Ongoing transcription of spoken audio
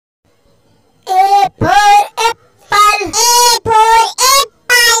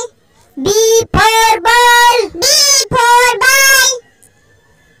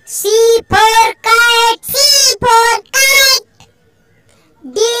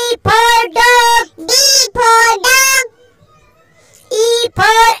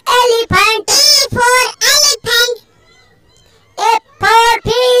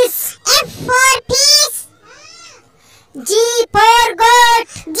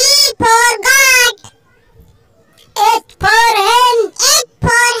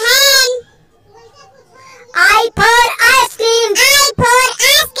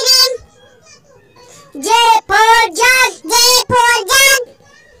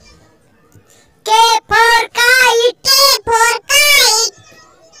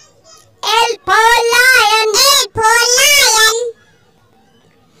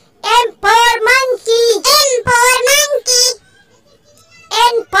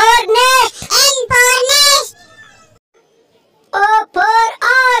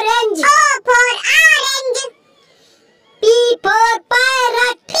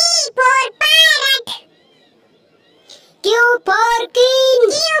for queen.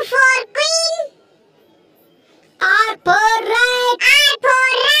 Q for queen. R for rat. R for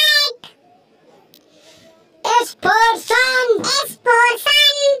rat. S for sun. S for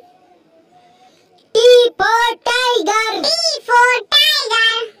sun. T for tiger. T for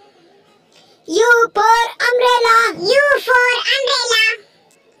tiger. U for umbrella. U for umbrella.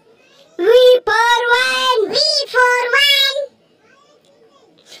 V for van. V for van.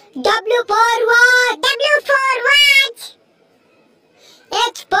 W for